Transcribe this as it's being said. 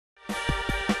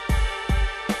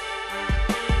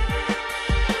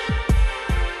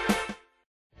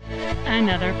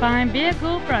another fine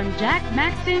vehicle from Jack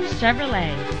Maxton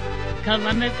Chevrolet,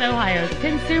 Columbus, Ohio's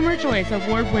Consumer Choice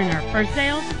Award winner for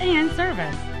sales and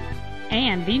service,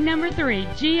 and the #3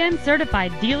 GM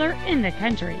certified dealer in the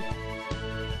country.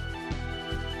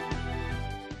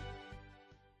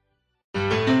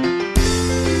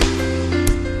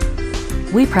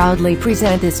 We proudly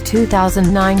present this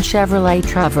 2009 Chevrolet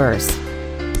Traverse.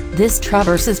 This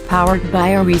Traverse is powered by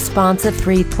a responsive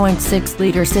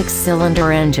 3.6-liter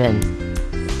six-cylinder engine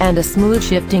and a smooth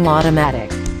shifting automatic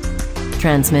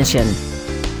transmission.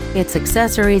 Its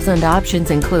accessories and options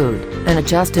include an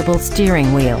adjustable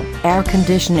steering wheel, air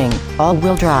conditioning,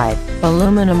 all-wheel drive,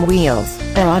 aluminum wheels,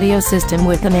 an audio system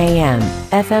with an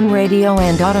AM/FM radio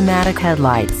and automatic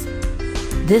headlights.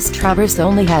 This Traverse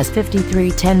only has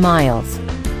 53,010 miles.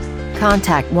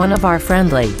 Contact one of our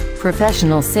friendly,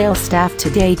 professional sales staff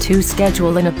today to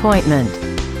schedule an appointment.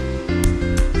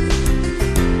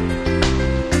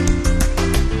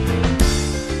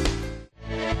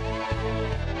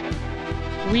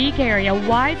 We carry a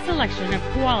wide selection of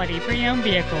quality pre-owned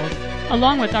vehicles,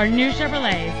 along with our new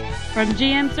Chevrolets, from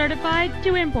GM certified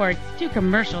to imports to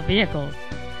commercial vehicles.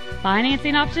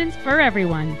 Financing options for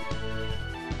everyone.